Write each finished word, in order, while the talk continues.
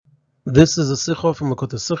This is a Sikha from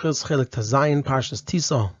Likkutei Sichos, Chelik Tazayin, Parshas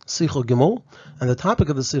Tisa, Sicha Gimel, and the topic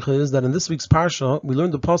of the Sikha is that in this week's Parsha, we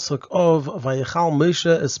learned the pasuk of Vayichal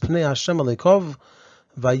Moshe es Pnei Hashem Alekov,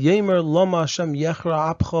 Vayemer Lama Hashem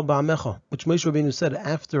Yechra Apcha Ba'amecha, which Moshe Rabbeinu said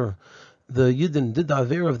after the Yidden did the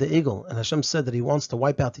Aver of the Eagle, and Hashem said that He wants to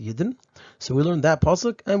wipe out the Yidden. So we learned that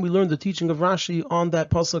pasuk, and we learned the teaching of Rashi on that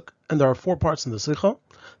pasuk, and there are 4 parts in the Sikha.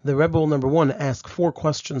 The Rebbe will, number 1, ask 4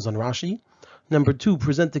 questions on Rashi. Number 2,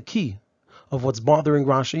 present the key of what's bothering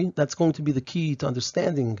Rashi. That's going to be the key to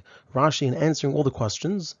understanding Rashi and answering all the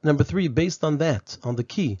questions. Number 3, based on that, on the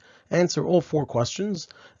key, answer all 4 questions.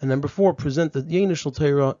 And number 4, present the Yenishal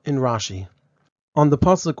Torah in Rashi. On the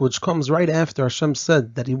pasuk which comes right after Hashem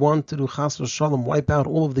said that He wanted to chas v'shalom wipe out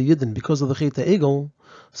all of the Yidden because of the Chet Egel,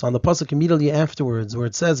 so on the pasuk immediately afterwards, where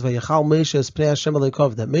it says Vayechal Moshe es Pnei Hashem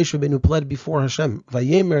Alekov, that Moshe Rabbeinu pled before Hashem,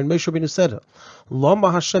 Vayemer, and Moshe Rabbeinu said,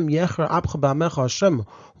 Lama Hashem yecher apcha ba'amecha, Hashem,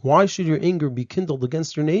 why should your anger be kindled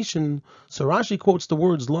against your nation? So Rashi quotes the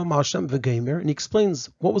words Lama Hashem v'gemer, and he explains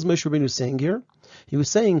what was Moshe Rabbeinu saying here. He was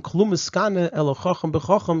saying, Klum iskane elochacham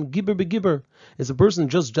b'chacham giber b'giber. Is a person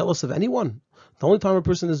just jealous of anyone? The only time a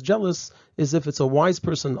person is jealous is if it's a wise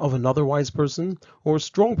person of another wise person, or a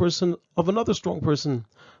strong person of another strong person.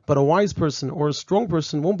 But a wise person or a strong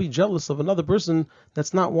person won't be jealous of another person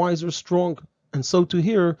that's not wise or strong. And so to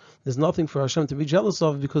here, there's nothing for Hashem to be jealous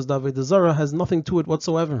of, because the Avodah Zarah has nothing to it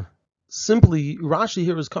whatsoever. Simply, Rashi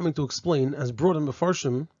here is coming to explain, as brought in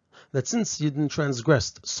Mefarshim, that since Yidden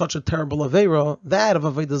transgressed such a terrible Aveira, that of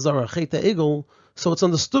Avodah Zarah, Chet Egel, so it's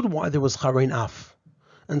understood why there was Charein Af.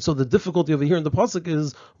 And so the difficulty over here in the pasuk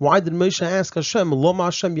is, why did Moshe ask Hashem, Loma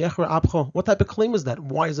Hashem Yecher Apcha? What type of claim is that?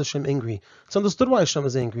 Why is Hashem angry? It's understood why Hashem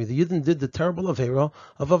is angry. The Yidden did the terrible Aveira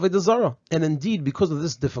of Avodah Zarah. And indeed, because of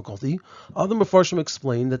this difficulty, other Mefarshim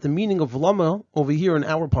explain that the meaning of Lama over here in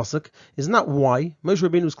our pasuk is not why. Moshe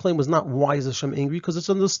Rabbeinu's claim was not why is Hashem angry, because it's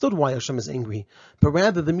understood why Hashem is angry. But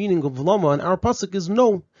rather the meaning of Lama in our pasuk is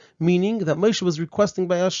no, meaning that Moshe was requesting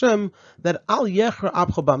by Hashem that Al Yecher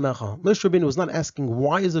Apcha Ba'amecha. Moshe Rabbeinu was not asking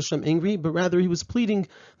why is Hashem angry, but rather he was pleading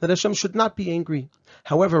that Hashem should not be angry.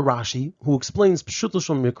 However, Rashi, who explains Pshut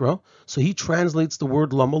Lashon Mikra, so he translates the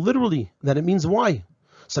word Lama literally, that it means why.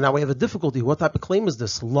 So now we have a difficulty. What type of claim is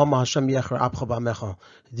this? Lama Hashem Yecher Apcha Ba'amecha.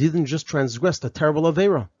 He didn't just transgress the terrible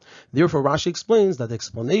Aveira. Therefore, Rashi explains that the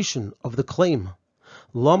explanation of the claim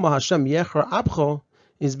Lama Hashem Yecher Apcha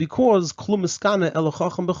is because Klum iskane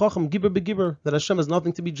elochacham b'chacham giber b'giber, that Hashem has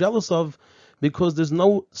nothing to be jealous of, because there's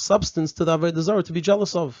no substance to the Avodah Zarah to be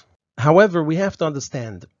jealous of. However, we have to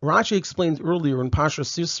understand, Rashi explained earlier in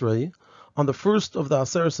Parshas Yisrei, on the first of the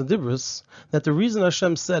Aseres Adibros, that the reason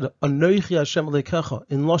Hashem said Anochi Hashem Lekecha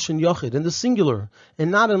in Lashon Yachid, in the singular,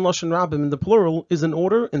 and not in Lashon Rabbim in the plural, is in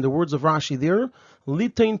order, in the words of Rashi there,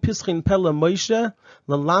 Litein Pischin Pella Moshe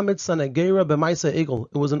Lalamed Sanagera B'Maisa Egel.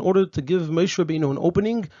 It was in order to give Moshe Rabbeinu an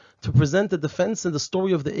opening to present the defense and the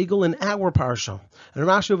story of the Egel in our parsha. And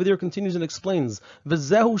Rashi over there continues and explains,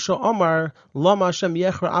 V'zehu sha'amar Lama Hashem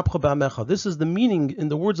Yecher Apcha Ba'amecha. This is the meaning in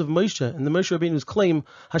the words of Moshe, in the Moshe Rabbeinu's claim,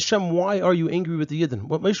 Hashem, why are you angry with the Yidden?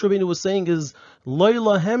 What Moshe Rabbeinu was saying is, Lo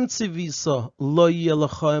lahem tzivisa, lo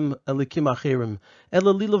yelachem elikim acherim,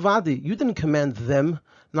 ela li levadi. You didn't command them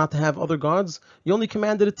not to have other gods. You only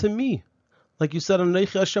commanded it to me. Like you said,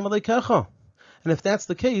 Anochi Hashem Alekecha. And if that's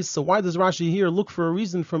the case, so why does Rashi here look for a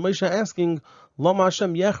reason for Moshe asking, Lama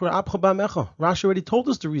Hashem Yecher Apcha Ba'amecha? Rashi already told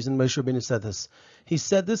us the reason Moshe Rabbeinu said this. He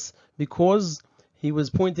said this because he was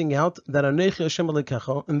pointing out that Anochi Hashem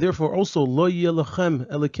Alekecha, and therefore also Lo Yelachem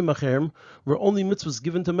Elikim Acherim, were only mitzvahs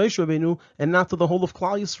given to Moshe Rabbeinu and not to the whole of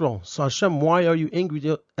Klal Yisrael. So Hashem, why are you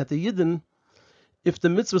angry at the Yidden if the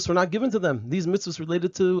mitzvahs were not given to them? These mitzvahs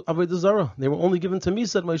related to Avodah Zarah. They were only given to me,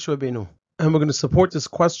 said Moshe Rabbeinu. And we're going to support this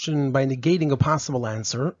question by negating a possible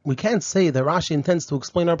answer. We can't say that Rashi intends to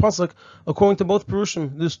explain our pasuk according to both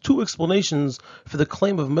Perushim. There's 2 explanations for the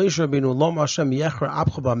claim of Moshe Rabbeinu, Lama Hashem Yecher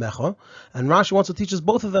Apcha Ba'amecha, and Rashi wants to teach us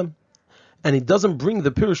both of them. And he doesn't bring the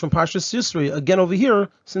Pirush from Parshas Yisrei again over here,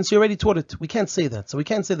 since he already taught it. We can't say that. So we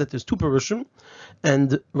can't say that there's 2 Pirushim,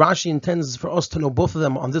 and Rashi intends for us to know both of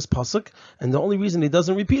them on this pasuk, and the only reason he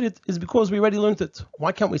doesn't repeat it is because we already learned it.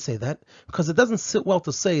 Why can't we say that? Because it doesn't sit well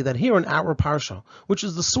to say that here in our Parsha, which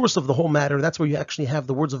is the source of the whole matter, that's where you actually have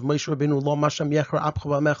the words of Moshe Rabbeinu, Lo Mashem Yecher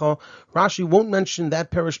Apcha Ba'amecha. Rashi won't mention that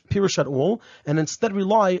Pirush at all, and instead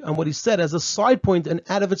rely on what he said as a side point and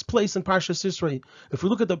out of its place in Parshas Yisrei. If we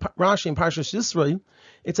look at the Rashi in Parshas Parshas Yisro,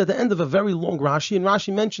 it's at the end of a very long Rashi, and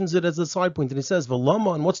Rashi mentions it as a side point, and he says,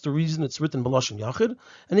 V'lama, and what's the reason it's written B'lashon Yachid?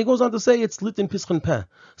 And he goes on to say it's lit in Pischon Peh.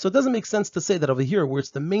 So it doesn't make sense to say that over here, where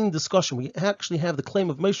it's the main discussion, we actually have the claim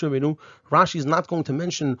of Moshe Rabbeinu. Rashi is not going to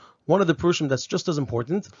mention one of the Purushim that's just as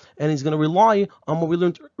important, and he's going to rely on what we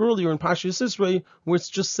learned earlier in Parshas Yisro, where it's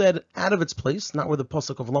just said out of its place, not where the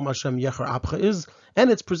pasuk of Lama Hashem Yecher Apcha is,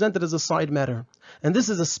 and it's presented as a side matter. And this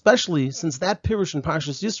is especially since that Pirush in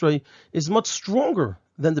Parshas Yisro is much stronger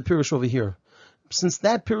than the Pirush over here, since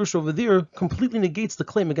that Pirush over there completely negates the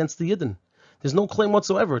claim against the Yidden. There's no claim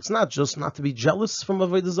whatsoever. It's not just not to be jealous from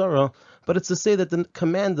Avodah Zarah, but it's to say that the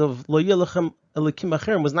command of Lo Yeh Lechem Elokim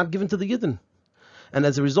Acherim was not given to the Yidden. And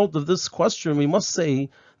as a result of this question, we must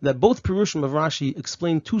say that both Pirushim of Rashi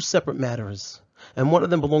explain two separate matters. And one of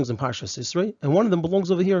them belongs in Parshas Yisro, and one of them belongs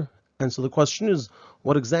over here. And so the question is,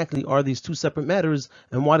 what exactly are these two separate matters,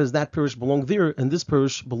 and why does that Pirush belong there, and this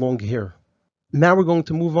Pirush belong here? Now we're going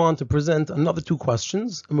to move on to present another two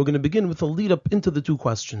questions, and we're going to begin with a lead up into the two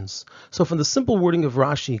questions. So from the simple wording of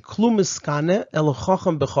Rashi, Klum miskane el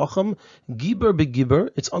chacham bechacham, giber begiber,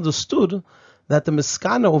 it's understood that the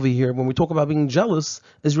miskana over here, when we talk about being jealous,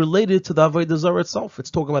 is related to the Avodah Zarah itself.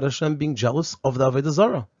 It's talking about Hashem being jealous of the Avodah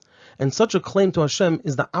Zarah. And such a claim to Hashem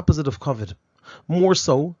is the opposite of kavod. More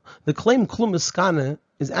so, the claim Klum miskane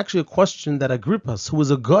is actually a question that Agrippas, who was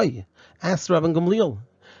a goy, asked Rabban Gamliel.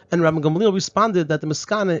 And Rabban Gamliel responded that the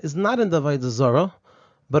miskana is not in the Avodah Zarah,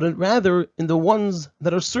 but rather in the ones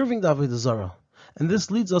that are serving the Avodah Zarah. And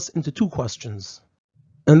this leads us into two questions.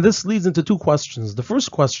 The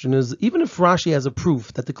first question is, even if Rashi has a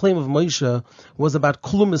proof that the claim of Moshe was about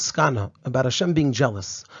Klum miskana, about Hashem being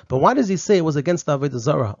jealous, but why does he say it was against the Avodah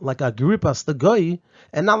Zarah, like Agrippas the goy,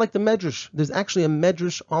 and not like the Medrash? There's actually a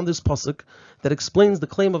Medrash on this pasuk that explains the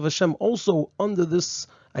claim of Hashem also under this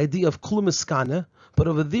idea of Klum miskana, but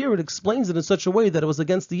over there it explains it in such a way that it was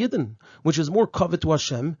against the Yidden, which is more kavod to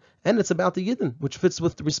Hashem, and it's about the Yidden, which fits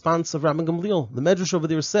with the response of Rabban Gamliel. The Medrash over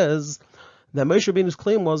there says that Moshe Rabbeinu's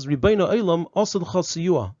claim was Ribono Olam asad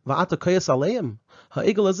chasiyua va'ata kayes aleim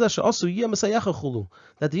ha'egel hazeh she'asu yeh mesayecha chulu,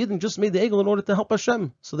 that the Yidden just made the egel in order to help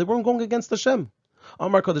Hashem, so they weren't going against Hashem.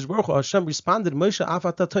 Amar Kadosh Baruch Hu, Hashem responded, Moshe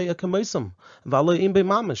afata toya kamoisam v'alo im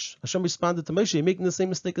be'mamish. Hashem responded to Moshe, you're making the same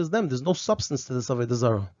mistake as them. There's no substance to this Avodah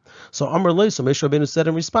Zarah. So Amar Lei, so Moshe Rabbeinu said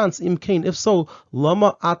in response, Im kain, if so,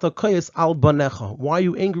 lama ata koyes al banecha. Why are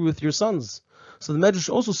you angry with your sons? So the Medrash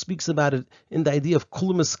also speaks about it in the idea of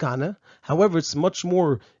Klum miskana. However, it's much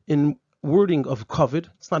more in wording of kavod.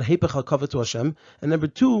 It's not hepech kavod to Hashem. And number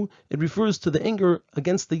two, it refers to the anger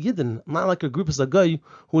against the Yidden, not like a group as a guy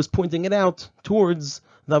who is pointing it out towards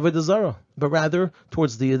the Avodah Zarah, but rather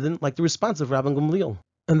towards the Yidden, like the response of Rabban Gamliel.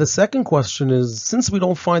 And the second question is, since we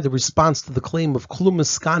don't find a response to the claim of Klum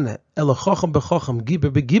miskane, el chacham bechacham, giber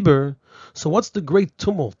begiber, so what's the great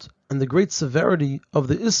tumult and the great severity of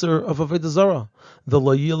the Isser of Avodah Zarah, the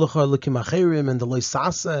Lo Yeh Lecha Elokim Acherim and the Lo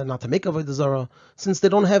Saseh, not to make Avodah Zarah, since they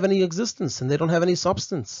don't have any existence and they don't have any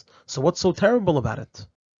substance. So what's so terrible about it?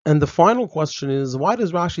 And the final question is, why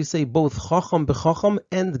does Rashi say both Chacham bechacham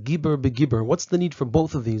and Giber begiber? What's the need for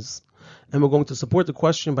both of these? And we're going to support the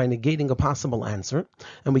question by negating a possible answer.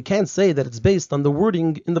 And we can't say that it's based on the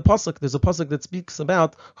wording in the pasuk. There's a pasuk that speaks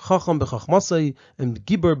about Chacham bechachmasei and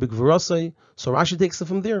Giber begvurasei. So Rashi takes it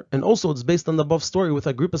from there. And also it's based on the above story with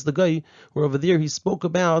Agrippas the guy, where over there he spoke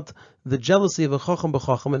about the jealousy of a Chacham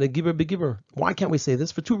bechacham and a Giber begiber. Why can't we say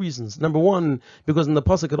this? For two reasons. Number one, because in the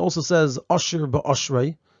pasuk it also says Asher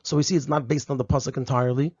be'ashrei. So we see it's not based on the pasuk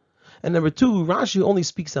entirely. And number two, Rashi only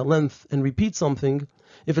speaks at length and repeats something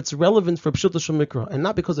if it's relevant for Pshuta Shemikra, and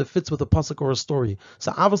not because it fits with a pasuk or a story.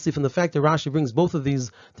 So obviously from the fact that Rashi brings both of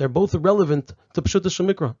these, they're both relevant to Pshuta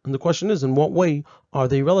Shemikra. And the question is, in what way are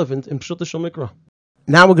they relevant in Pshuta Shemikra?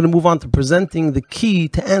 Now we're going to move on to presenting the key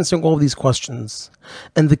to answering all of these questions.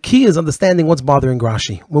 And the key is understanding what's bothering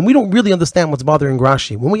Rashi. When we don't really understand what's bothering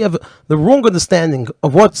Rashi, when we have the wrong understanding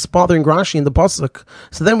of what's bothering Rashi in the pasuk,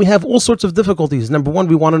 so then we have all sorts of difficulties. Number one,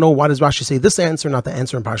 we want to know, why does Rashi say this answer, not the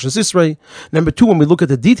answer in Parshas Yisro? Number two, when we look at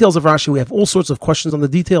the details of Rashi, we have all sorts of questions on the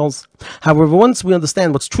details. However, once we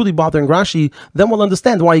understand what's truly bothering Rashi, then we'll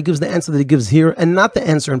understand why he gives the answer that he gives here and not the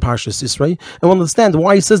answer in Parshas Yisro. And we'll understand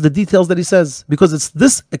why he says the details that he says, because it's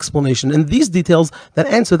this explanation and these details that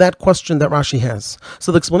answer that question that Rashi has.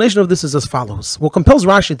 So the explanation of this is as follows. What compels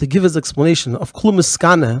Rashi to give his explanation of Klum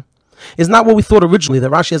miskane is not what we thought originally,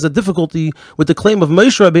 that Rashi has a difficulty with the claim of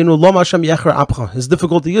Moshe Rabbeinu, Lama Hashem Yecher Apcha. His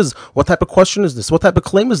difficulty is, what type of question is this? What type of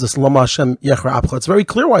claim is this, Lama Hashem Yecher Apcha? It's very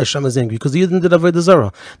clear why Hashem is angry, because the Yidden did Avodah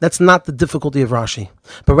Zarah. That's not the difficulty of Rashi.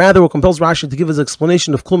 But rather, what compels Rashi to give his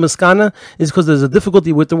explanation of Klum Miskana is because there's a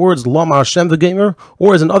difficulty with the words Lama Hashem V'Gemer,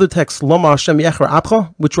 or as in other texts, Lama Hashem Yecher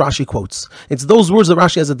Apcha, which Rashi quotes. It's those words that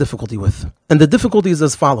Rashi has a difficulty with. And the difficulty is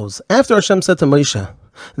as follows. After Hashem said to Moshe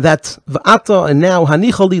that V'ata, and now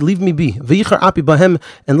Hanichali, leave me be, V'yichar api bahem,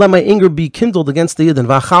 and let my anger be kindled against the Yidden,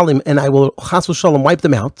 V'achalim, and I will chas v'shalom wipe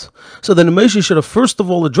them out. So then Moshe should have first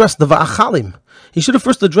of all addressed the V'achalim. He should have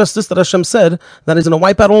first addressed this, that Hashem said that he's going to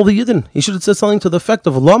wipe out all the Yidden. He should have said something to the effect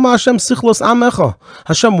of Lama Hashem sichlos amecha.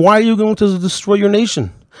 Hashem, why are you going to destroy your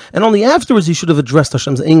nation? And only afterwards he should have addressed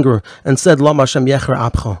Hashem's anger and said, Lama Hashem Yecher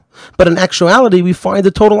Apcha. But in actuality, we find the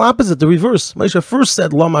total opposite, the reverse. Moshe first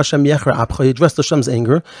said, Lama Hashem Yecher Apcha. He addressed Hashem's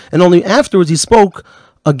anger, and only afterwards he spoke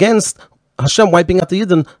against Hashem wiping out the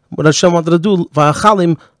Yidden. What Hashem wanted to do,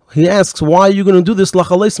 Va'achalim, he asks, why are you going to do this,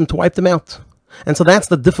 Lachalesim, to wipe them out? And so that's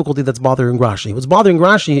the difficulty that's bothering Rashi. What's bothering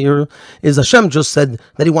Rashi here is Hashem just said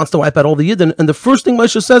that he wants to wipe out all the Yidden, and the first thing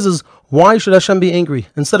Moshe says is, why should Hashem be angry?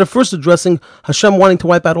 Instead of first addressing Hashem wanting to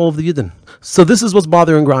wipe out all of the Yidden. So this is what's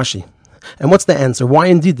bothering Rashi. And what's the answer? Why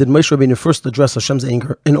indeed did Moshe Rabbeinu first address Hashem's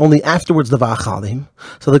anger and only afterwards the Va'achalim?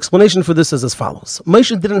 So the explanation for this is as follows.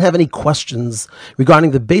 Moshe didn't have any questions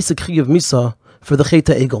regarding the basic Chiyuv Misa for the Chet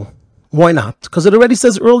HaEgel. Why not? Because it already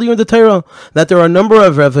says earlier in the Torah that there are a number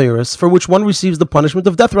of Averos for which one receives the punishment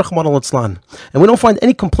of death, Rachmana litzlan. And we don't find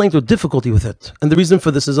any complaint or difficulty with it. And the reason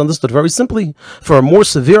for this is understood very simply. For a more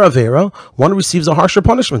severe Avera, one receives a harsher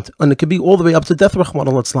punishment, and it could be all the way up to death, Rachmana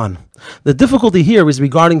litzlan. The difficulty here is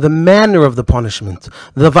regarding the manner of the punishment,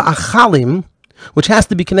 the Va'achalim, which has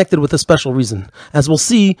to be connected with a special reason. As we'll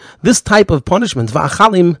see, this type of punishment,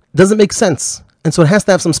 Va'achalim, doesn't make sense, and so it has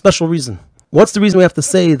to have some special reason. What's the reason we have to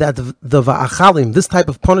say that the Va'achalim, this type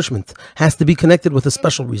of punishment, has to be connected with a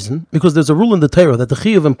special reason? Because there's a rule in the Torah that the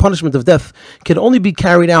chiyuv and punishment of death can only be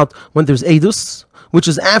carried out when there's edus, which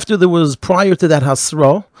is after there was prior to that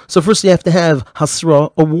hasra. So first you have to have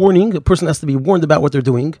hasra, a warning, a person has to be warned about what they're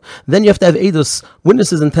doing. Then you have to have edus,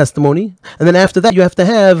 witnesses and testimony. And then after that you have to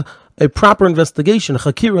have a proper investigation,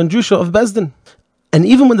 chakira and drusha of Bezdin. And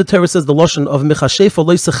even when the Torah says the lashon of mechashefa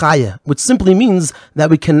lo sechaya, which simply means that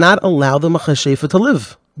we cannot allow the mechashefa to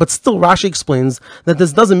live. But still, Rashi explains that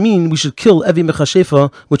this doesn't mean we should kill every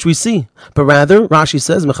mechashefa which we see. But rather, Rashi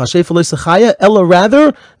says, mechashefa lo sechaya, ella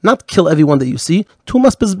rather, not kill everyone that you see,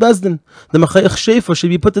 tumas bezdin. The mechashefa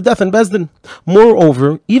should be put to death in Bezdin.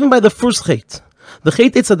 Moreover, even by the first chet, the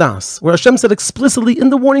Chet Eitzadas, where Hashem said explicitly in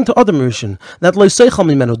the warning to Adam Rishon that lo seichal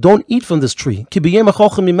mimenu, don't eat from this tree, ki b'yem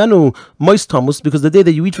acholchem mimenu mois tamus, because the day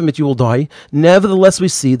that you eat from it you will die. Nevertheless, we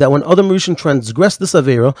see that when Adam Rishon transgressed this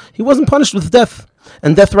avera, he wasn't punished with death,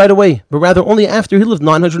 and death right away, but rather only after he lived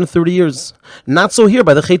 930 years. Not so here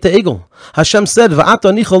by the Chet HaEgel. Hashem said,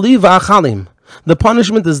 Va'ata nichali va'achalim. The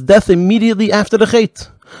punishment is death immediately after the Chet.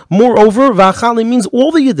 Moreover, va'achalim means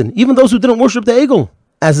all the Yidden, even those who didn't worship the Egel.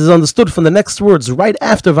 As is understood from the next words right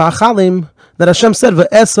after Va'achalim, that Hashem said,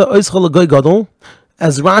 Va'esa oischol agoy gadol.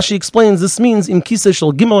 As Rashi explains, this means Im kisei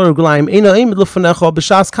shel gimel reglaim eina eimid lefanecha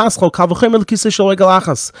b'shas kascho kavachem el kisei shel regel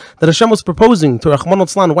achas. That Hashem was proposing to Rachmana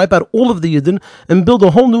litzlan wipe out all of the Yidden and build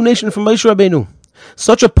a whole new nation from Moshe Rabbeinu.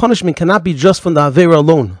 Such a punishment cannot be just from the Avera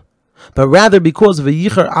alone, but rather because of a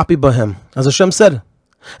yichar api bahem, as Hashem said.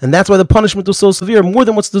 And that's why the punishment was so severe, more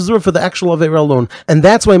than what's deserved for the actual Avera alone. And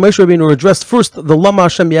that's why Moshe Rabbeinu addressed first the Lama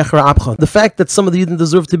Hashem Yecher Apcha. The fact that some of the Yidden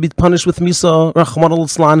deserve to be punished with Misa, Rachmana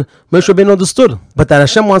litzlan, Moshe Rabbeinu understood. But that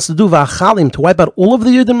Hashem wants to do Va'achalim, to wipe out all of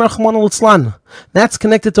the Yidden, Rachmana litzlan, that's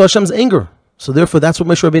connected to Hashem's anger. So therefore that's what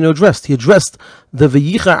Moshe Rabbeinu addressed. He addressed the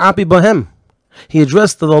V'yichar api bahem. He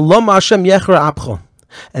addressed the Lama Hashem Yecher Apcha.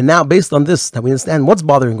 And now, based on this, that we understand what's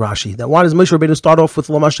bothering Rashi, that why does Moshe Rabbeinu start off with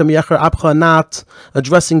Lama Hashem Yecher Apcha, not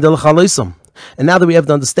addressing the L'chaleisam? And now that we have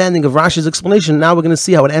the understanding of Rashi's explanation, now we're going to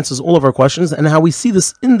see how it answers all of our questions and how we see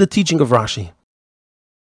this in the teaching of Rashi.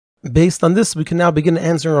 Based on this, we can now begin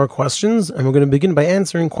answering our questions, and we're going to begin by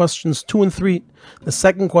answering questions 2 and 3. The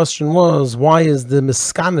second question was, why is the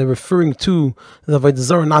Miskana referring to the Avodah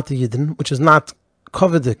Zarah, not the Yidden, which is not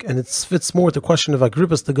Kovedik, and it fits more with the question of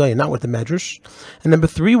Agrippas the guy and not with the Medrash. And number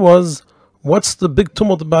 3 was, what's the big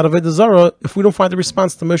tumult about Avodah Zarah if we don't find a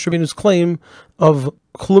response to Moshe Rabbeinu's claim of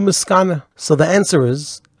Klum Miskana? So the answer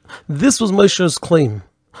is, this was Moshe's claim,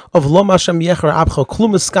 of Lo Mashem Yecher Abcha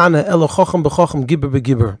Klum Eskana Elo Chochem B'Chochem Gibber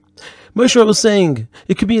B'Gibber. Moshe was saying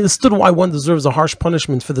it could be understood why one deserves a harsh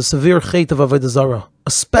punishment for the severe chait of Avodah Zarah,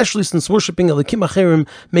 especially since worshipping Elikim Acherim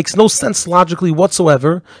makes no sense logically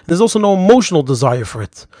whatsoever, and there's also no emotional desire for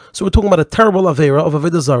it. So we're talking about a terrible Avera of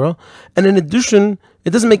Avodah Zarah, and in addition, it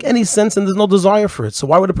doesn't make any sense and there's no desire for it. So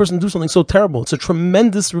why would a person do something so terrible? It's a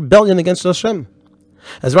tremendous rebellion against Hashem.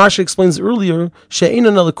 As Rashi explains earlier,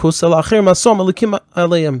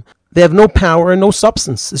 they have no power and no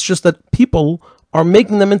substance. It's just that people are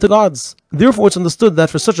making them into gods. Therefore, it's understood that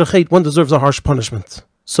for such a chait, one deserves a harsh punishment.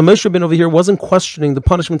 So Moshe Rabbeinu over here wasn't questioning the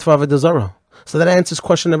punishment for Avodah Zarah. So that answers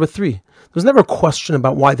question number 3. There was never a question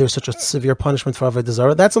about why there's such a severe punishment for Avodah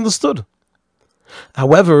Zarah. That's understood.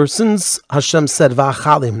 However, since Hashem said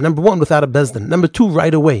Va'achalim, number 1, without a bezdin, number 2,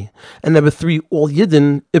 right away, and number 3, all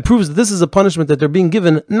yidden, it proves that this is a punishment that they're being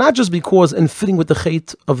given not just because and fitting with the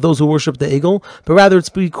chait of those who worship the Egel, but rather it's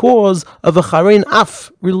because of a charein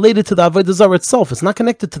af related to the Avodah Zarah itself. It's not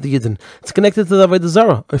connected to the yidden. It's connected to the Avodah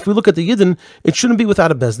Zarah. If we look at the yidden, it shouldn't be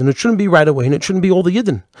without a bezdin. It shouldn't be right away, and it shouldn't be all the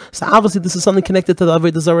yidden. So obviously this is something connected to the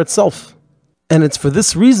Avodah Zarah itself. And it's for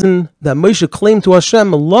this reason that Moshe claimed to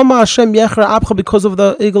Hashem, Lama Hashem Yecher Abcha, because of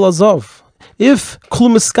the Egel Azov. If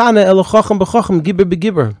Klum Eskana Elo Chochem B'Chochem Gibber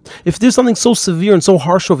B'Gibber, if there's something so severe and so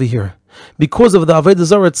harsh over here, because of the Avodah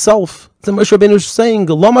Zarah itself, then Moshe Rabbeinu is saying,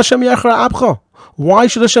 Lama Hashem Yecher Abcha. Why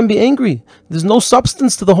should Hashem be angry? There's no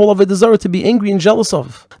substance to the whole Avodah Zarah to be angry and jealous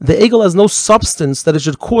of. The Egel has no substance that it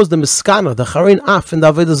should cause the miskana, the charein af in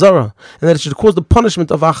the Avodah Zarah, and that it should cause the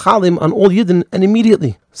punishment of achalim on all yidden and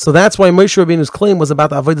immediately. So that's why Moshe Rabbeinu's claim was about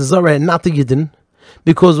the Avodah Zarah and not the yidden,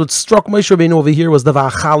 because what struck Moshe Rabbeinu over here was the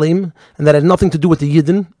va'achalim, and that had nothing to do with the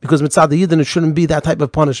yidden, because mitzad the yidden it shouldn't be that type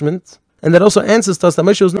of punishment. And that also answers to us that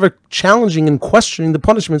Moshe was never challenging and questioning the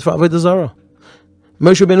punishment for Avodah Zarah.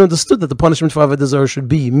 Moshe Rabbeinu understood that the punishment for Avodah Zarah should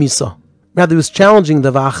be Misa. Rather, he was challenging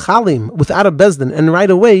the Va'achalim without a Bezdin and right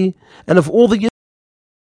away, and of all the Yidden.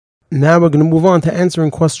 Now we're going to move on to answering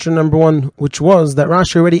question number 1, which was that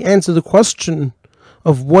Rashi already answered the question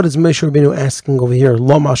of what is Moshe Rabbeinu asking over here,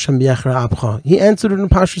 Lama Hashem Yecher Abcha. He answered it in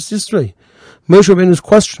Parshas Yisrei. Moshe Rabbeinu's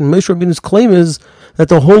question, Moshe Rabbeinu's claim is that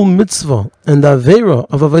the whole mitzvah and the Avera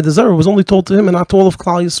of Avodah Zarah was only told to him and not to all of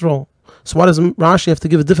Klal Yisrael. So why does Rashi have to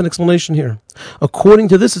give a different explanation here? According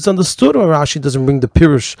to this, it's understood why Rashi doesn't bring the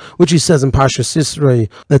Pirush, which he says in Parshas Yisrei,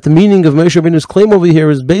 that the meaning of Moshe Rabbeinu's claim over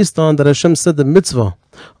here is based on that Hashem said the mitzvah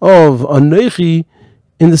of Anochi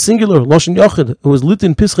in the singular, Lashon Yachid. It was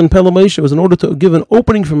Litin Pischin Pele Moshe. It was in order to give an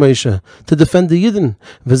opening for Moshe to defend the Yidden.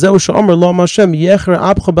 V'zeu she'amar Lo Hashem Yecher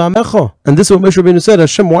Abcha Ba'amecha. And this is what Moshe Rabbeinu said,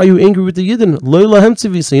 Hashem, why are you angry with the Yidden? Lo lahem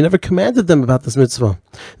tzivisa. You never commanded them about this mitzvah.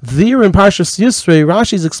 There in Parshas Yisrei,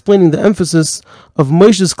 Rashi is explaining the emphasis of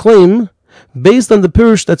Moshe's claim based on the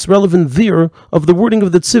Pirush that's relevant there of the wording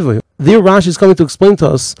of the Tzivah. There Rashi is coming to explain to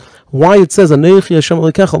us why it says Anochi Hashem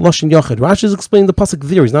Elokecha Lashon Yachid. Rashi is explaining the pasuk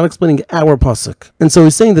there. He's not explaining our pasuk. And so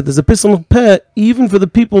he's saying that there's a pisum peh even for the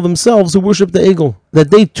people themselves who worship the Egel, that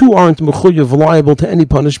they too aren't mechuyev liable to any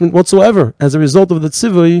punishment whatsoever as a result of the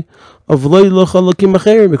Tzivah of Lo Yilach Elokim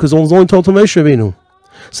Acherim, because it was only told to Moshe Rabbeinu.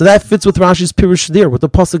 So that fits with Rashi's Pirush there, with the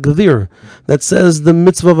pasuk there, that says the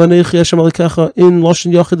mitzvah of Anochi Hashem Elokecha in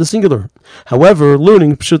Lashon Yachid, the singular. However,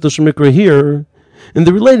 learning Pshat Shemikra here, in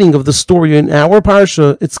the relating of the story in our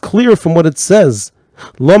parsha, it's clear from what it says,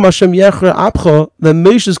 Lama Hashem Yecher Abcha, that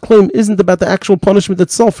Moshe's claim isn't about the actual punishment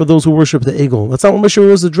itself for those who worship the Egel. That's not what Moshe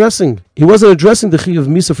was addressing. He wasn't addressing the Chi of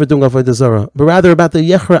Misa for doing Avodah Zarah, but rather about the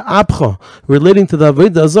Yecher Abcha, relating to the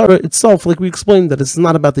Avodah Zarah itself, like we explained, that it's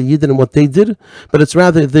not about the Yidden and what they did, but it's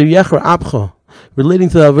rather the Yecher Abcha, relating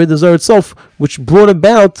to the Avodah Zarah itself, which brought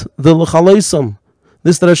about the L'chaleisam.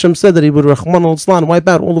 This that Hashem said that He would Rahman al-Islam wipe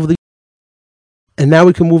out all of the. And now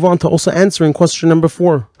we can move on to also answering question number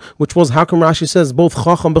 4, which was how come Rashi says both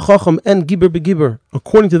Chacham B'Chacham and Gibber B'Gibber.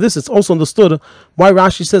 According to this, it's also understood why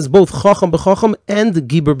Rashi says both Chacham B'Chacham and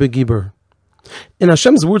Gibber B'Gibber. In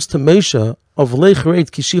Hashem's words to Moshe of Lech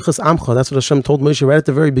Reit Kishichas Amcha, that's what Hashem told Moshe right at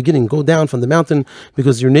the very beginning, go down from the mountain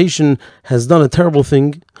because your nation has done a terrible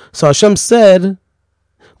thing. So Hashem said,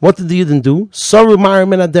 what did the Yidden do? Saru Ma'ar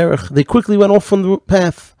Men HaDerech. They quickly went off from the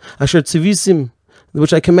path. Asher Tzivisim,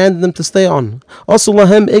 which I commanded them to stay on. Also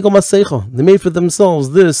lahem egel masecha. They made for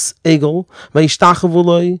themselves this egel.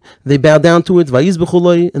 Vayishtachavuloi. They bowed down to it.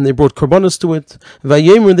 Vayizbechuloi. And they brought korbanos to it.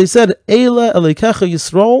 Vayemer. And they said, Eila Elekecha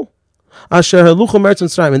Yisrael. Asher halucha meretz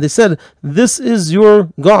Mitzrayim. And they said, this is your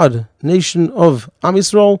God, nation of Am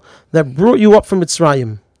Yisrael, that brought you up from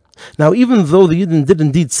Mitzrayim. Now, even though the Yidden did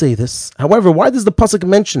indeed say this, however, why does the pasuk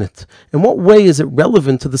mention it? In what way is it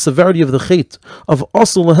relevant to the severity of the chait of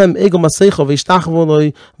Asur Lahem Egel Masecha V'Yishtachvu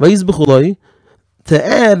Loi V'Yizbechu Loi? to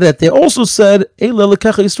add that they also said, Eila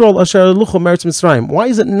lekecha Yisrael asher lucha meretz Mitzrayim. Why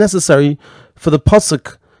is it necessary for the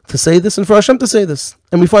pasuk to say this and for Hashem to say this?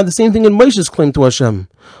 And we find the same thing in Moshe's claim to Hashem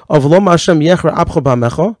of Loma Hashem Yechra Abcha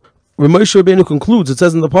Ba'amecha, where Moshe Rabbeinu concludes. It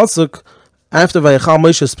says in the pasuk after Vayechal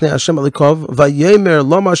Moshe Pnei Hashem Alikov Vayemer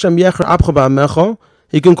Loma Hashem Yechra Abcha Ba'amecha,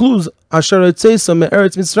 he concludes Asher Yotzeisa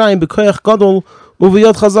me'eretz Mitzrayim b'koyach gadol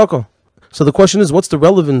uv'yad chazaka. So the question is, what's the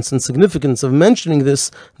relevance and significance of mentioning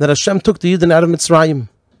this, that Hashem took the Yidden out of Mitzrayim?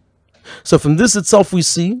 So from this itself we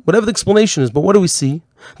see, whatever the explanation is, but what do we see?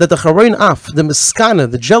 That the Charein Af, the Miskana,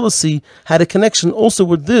 the jealousy, had a connection also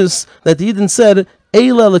with this, that the Yidden said,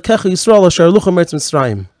 Eila lekecha Yisrael asher lucha meretz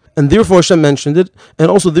Mitzrayim. And therefore Hashem mentioned it, and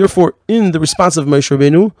also therefore in the response of Moshe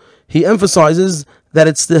Rabbeinu, he emphasizes that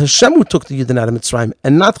it's the Hashem who took the Yidden out of Mitzrayim,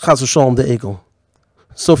 and not Chas v'Shalom the Egel.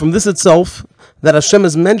 So from this itself, that Hashem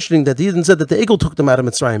is mentioning that he didn't say that the Egel took them out of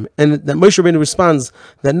Mitzrayim, and that Moshe Rabbeinu responds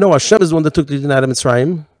that no, Hashem is the one that took the Yidden out of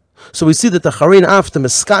Mitzrayim. So we see that the Charein Af, the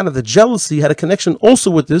Miskana, the jealousy, had a connection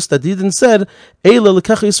also with this, that he didn't said, Eila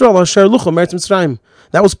lekecha Yisrael asher lucha meretz Mitzrayim.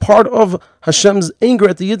 That was part of Hashem's anger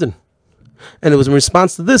at the Yidden. And it was in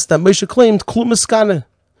response to this that Moshe claimed, Klum Miskana.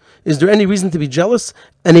 Is there any reason to be jealous?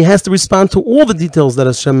 And he has to respond to all the details that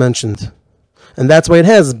Hashem mentioned. And that's why it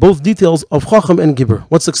has both details of Chacham and Gibber.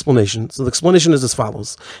 What's the explanation? So the explanation is as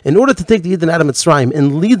follows. In order to take the Yidden out of Mitzrayim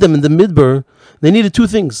and lead them in the Midbar, they needed two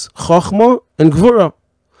things, Chachma and Gvura.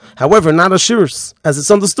 However, not Ashiris, as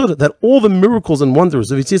it's understood that all the miracles and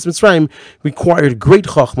wonders of Yetzias Mitzrayim required great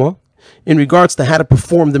Chachma in regards to how to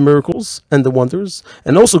perform the miracles and the wonders,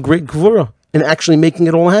 and also great Gvura in actually making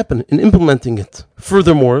it all happen, in implementing it.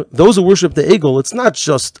 Furthermore, those who worship the Egel, it's not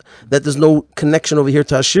just that there's no connection over here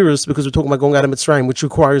to Ashiris, because we're talking about going out of Mitzrayim, which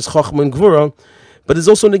requires Chachma and Gvura, but there's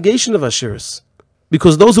also negation of Ashiris.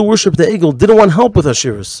 Because those who worship the Egel didn't want help with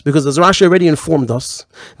Ashiris, because as Rashi already informed us,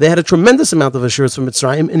 they had a tremendous amount of Ashiris from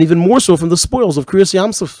Mitzrayim, and even more so from the spoils of Kriyas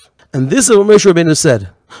Yamsuf. And this is what Moshe Rabbeinu said,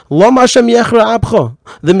 Lama Hashem Yechra Abcha,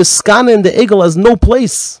 the Miskana and the Egel has no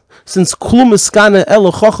place, since Klum Miskana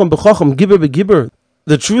Elo Chacham B'Chacham Gibber B'Gibber.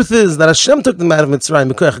 The truth is that Hashem took them out of Mitzrayim,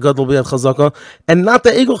 B'Koyach Gadol B'Yad Chazaka, and not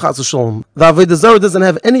the Egel Chas v'Shalom. The Avodah Zarah doesn't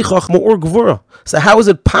have any Chachma or Gvura. So how is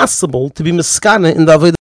it possible to be Miskana in the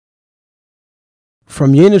Avodah?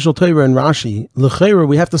 From Yenish Torah and Rashi, L'cheira,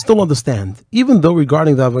 we have to still understand, even though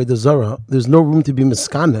regarding the Avodah Zarah, there's no room to be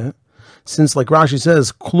Miskana, since like Rashi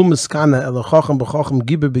says, Klum Miskana Elo Chacham B'Chacham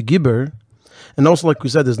Gibber B'Gibber, and also like we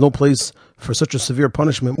said, there's no place for such a severe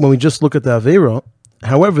punishment when we just look at the Aveira.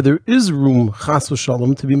 However, there is room, Chas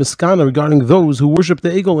v'Shalom, to be Miskana regarding those who worship the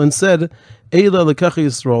Egel and said, Eila lekecha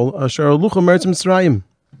Yisrael asher lucha meretz Mitzrayim.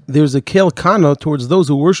 There's a Kel Kana towards those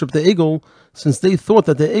who worship the Egel, since they thought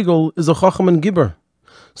that the Egel is a Chacham and Gibber.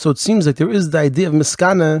 So it seems like there is the idea of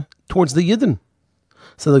Miskana towards the Yidden.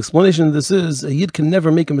 So the explanation of this is, a Yid can never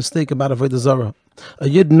make a mistake about Avodah Zarah. A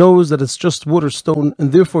Yid knows that it's just water, stone,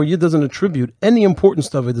 and therefore a Yid doesn't attribute any importance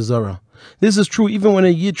to Avodah Zarah. This is true even when a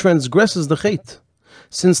Yid transgresses the Chet.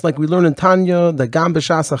 Since, like we learn in Tanya, that Gam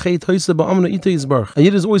b'shas hachet hoyse ba'amna ita yizbarach. A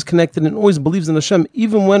Yid is always connected and always believes in Hashem,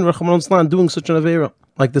 even when Rachman Islan doing such an Aveira.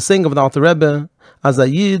 Like the saying of the Alter Rebbe, as a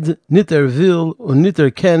Yid niter vil und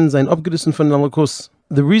niter ken sein abgerissen von Alakus.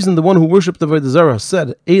 The reason the one who worshipped the Avodah Zarah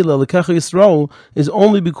said Eila lekecha Yisrael is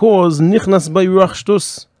only because nichnas by ruach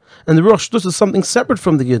shtus, and the ruach shtus is something separate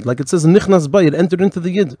from the Yid, like it says nichnas by, it entered into the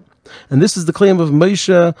Yid, and this is the claim of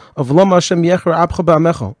Moshe of Lama Hashem Yechra Abcha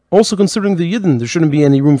Ba'amecha. Also considering the Yidden, there shouldn't be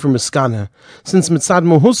any room for Miskana, since Mitzad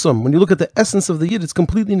Mohusam, when you look at the essence of the Yid, it's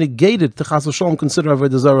completely negated to Chas v'Shalom consider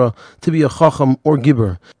Avodah Zarah to be a Chacham or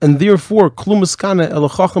Gibber, and therefore Klum Miskana El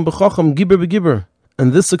Chacham B'Chacham Gibber B'Gibber.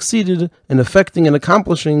 And this succeeded in effecting and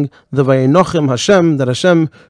accomplishing the Vayenochim Hashem, that Hashem